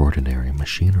extraordinary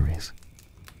machineries.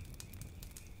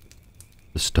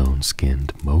 The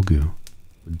stone-skinned Mogu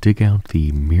would dig out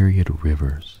the myriad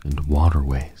rivers and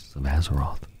waterways of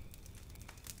Azeroth.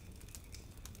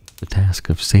 The task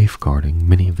of safeguarding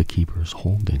many of the keeper's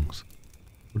holdings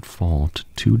would fall to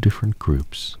two different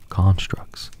groups of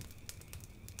constructs,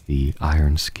 the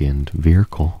iron-skinned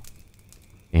Virkul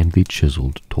and the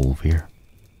chiseled Tolvir.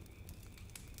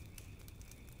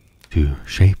 To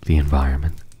shape the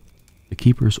environment, the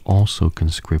keepers also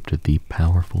conscripted the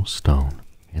powerful stone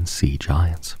and sea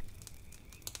giants.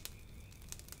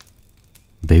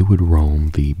 They would roam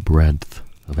the breadth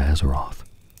of Azeroth,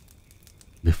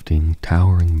 lifting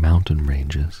towering mountain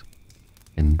ranges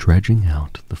and dredging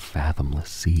out the fathomless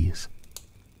seas.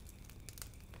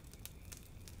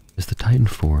 As the Titan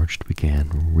Forged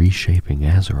began reshaping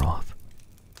Azeroth,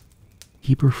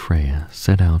 Keeper Freya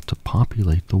set out to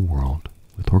populate the world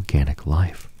with organic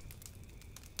life.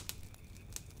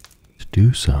 To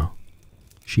do so,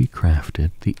 she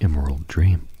crafted the Emerald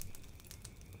Dream,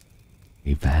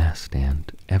 a vast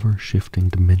and ever-shifting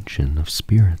dimension of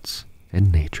spirits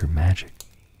and nature magic.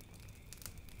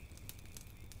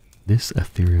 This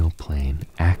ethereal plane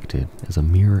acted as a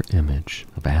mirror image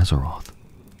of Azeroth,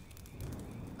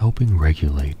 helping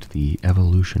regulate the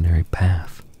evolutionary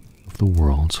path of the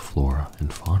world's flora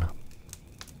and fauna.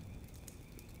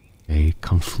 A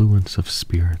confluence of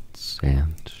spirits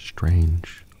and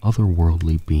strange,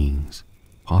 otherworldly beings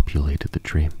populated the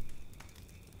dream,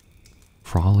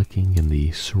 frolicking in the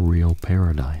surreal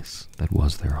paradise that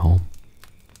was their home.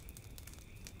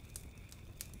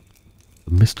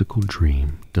 The mystical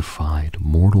dream defied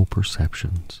mortal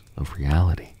perceptions of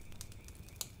reality.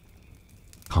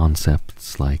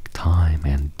 Concepts like time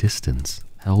and distance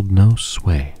held no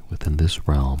sway within this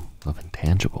realm of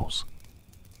intangibles.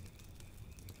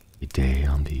 A day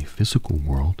on the physical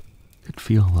world could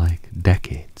feel like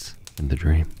decades in the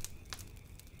dream.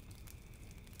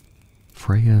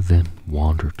 Freya then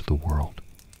wandered the world,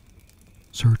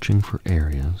 searching for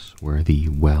areas where the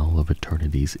well of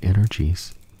eternity's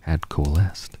energies had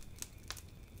coalesced.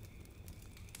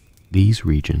 These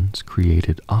regions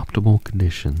created optimal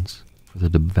conditions for the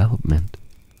development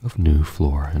of new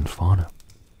flora and fauna.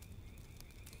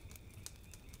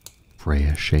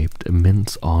 Freya shaped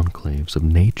immense enclaves of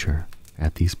nature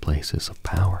at these places of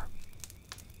power.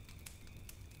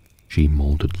 She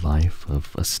molded life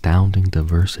of astounding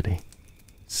diversity,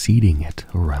 seeding it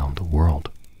around the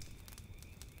world.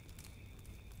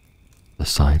 The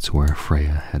sites where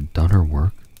Freya had done her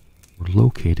work were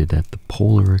located at the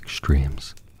polar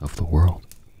extremes of the world.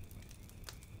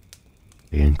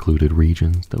 They included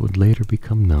regions that would later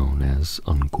become known as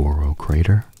Ungoro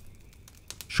Crater,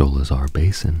 Sholazar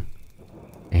Basin,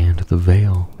 and the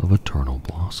Vale of Eternal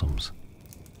Blossoms.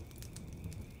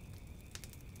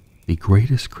 The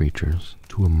greatest creatures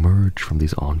to emerge from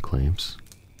these enclaves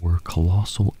were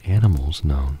colossal animals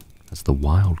known as the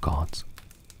Wild Gods.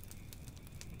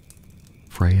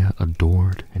 Freya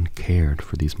adored and cared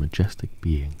for these majestic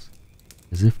beings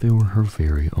as if they were her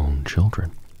very own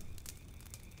children.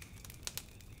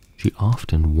 She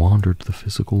often wandered the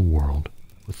physical world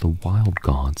with the wild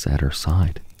gods at her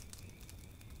side,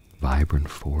 vibrant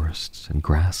forests and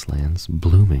grasslands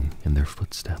blooming in their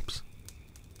footsteps.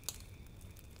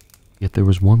 Yet there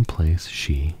was one place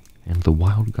she and the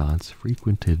wild gods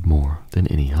frequented more than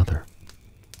any other,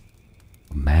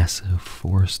 a massive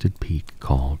forested peak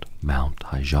called Mount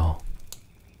Hyjal.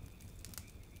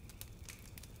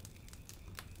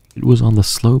 It was on the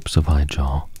slopes of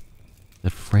Hyjal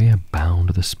that Freya bound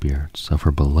the spirits of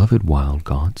her beloved wild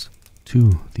gods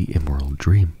to the Emerald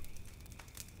Dream.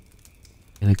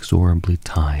 Inexorably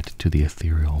tied to the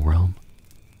ethereal realm,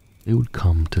 they would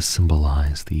come to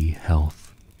symbolize the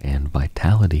health and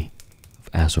vitality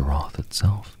of Azeroth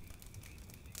itself.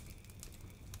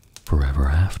 Forever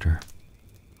after,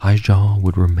 Hyjal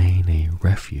would remain a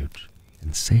refuge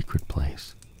and sacred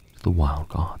place to the wild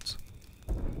gods.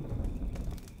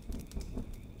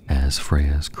 As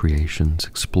Freya's creations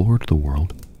explored the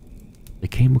world, they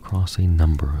came across a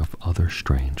number of other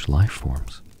strange life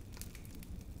forms.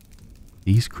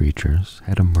 These creatures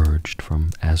had emerged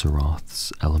from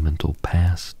Azeroth's elemental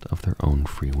past of their own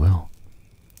free will.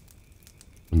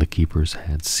 When the keepers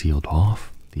had sealed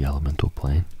off the elemental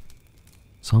plane,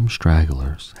 some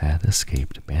stragglers had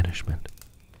escaped banishment.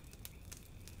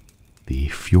 The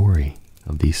fury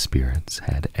of these spirits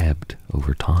had ebbed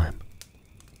over time.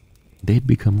 They'd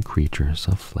become creatures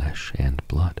of flesh and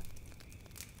blood.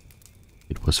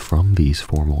 It was from these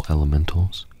formal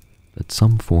elementals that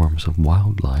some forms of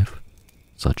wildlife,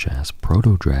 such as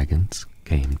proto-dragons,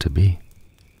 came to be.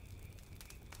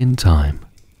 In time,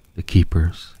 the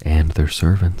keepers and their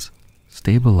servants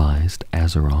stabilized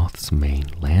Azeroth's main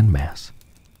landmass,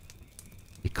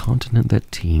 a continent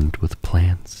that teemed with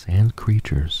plants and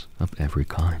creatures of every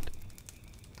kind.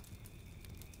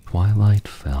 twilight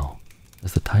fell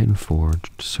as the Titan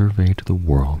Forged surveyed the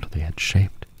world they had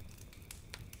shaped,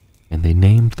 and they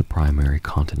named the primary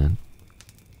continent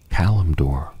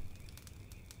Kalimdor,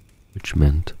 which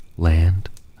meant land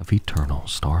of eternal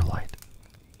starlight.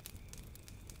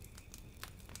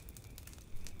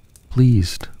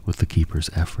 Pleased with the Keeper's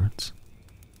efforts,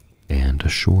 and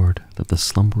assured that the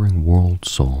slumbering world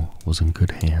soul was in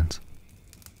good hands,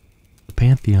 the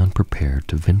Pantheon prepared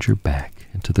to venture back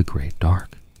into the Great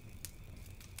Dark.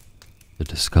 The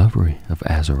discovery of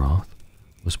Azeroth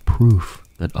was proof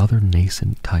that other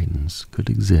nascent titans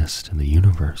could exist in the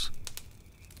universe,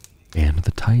 and the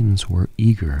titans were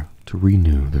eager to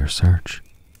renew their search.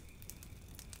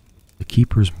 The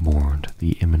Keepers mourned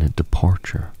the imminent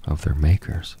departure of their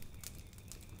makers,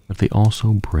 but they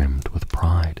also brimmed with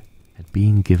pride at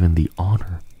being given the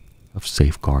honor of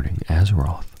safeguarding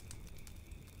Azeroth.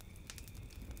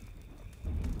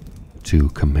 To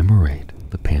commemorate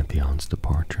the Pantheon's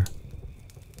departure,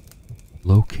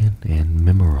 Loken and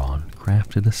Mimeron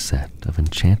crafted a set of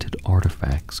enchanted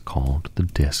artifacts called the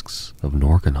Discs of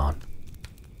Norganon,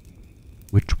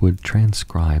 which would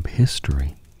transcribe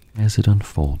history as it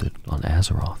unfolded on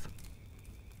Azeroth.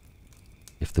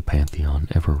 If the Pantheon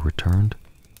ever returned,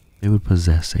 they would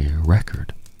possess a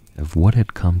record of what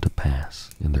had come to pass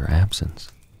in their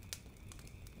absence.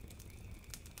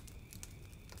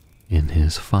 In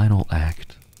his final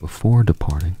act before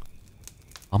departing,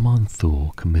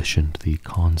 Aman'Thul commissioned the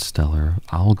constellar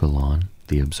Algalon,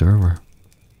 the Observer,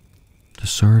 to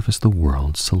serve as the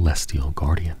world's celestial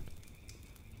guardian.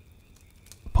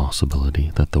 The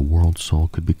possibility that the world soul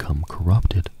could become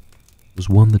corrupted was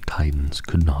one the Titans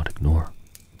could not ignore.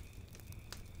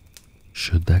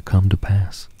 Should that come to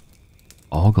pass,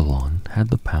 Algalon had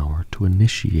the power to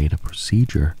initiate a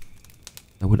procedure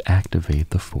that would activate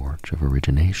the Forge of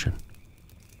Origination,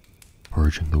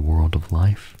 purging the world of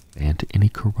life and any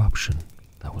corruption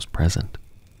that was present.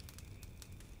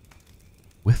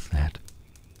 With that,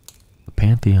 the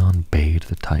Pantheon bade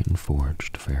the Titan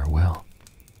Forged farewell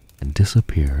and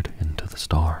disappeared into the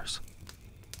stars.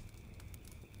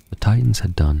 The Titans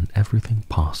had done everything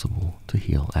possible to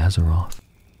heal Azeroth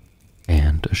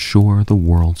and assure the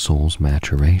world soul's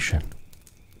maturation.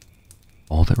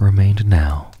 All that remained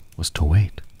now was to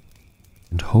wait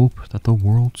and hope that the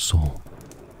world soul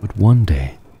would one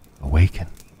day awaken.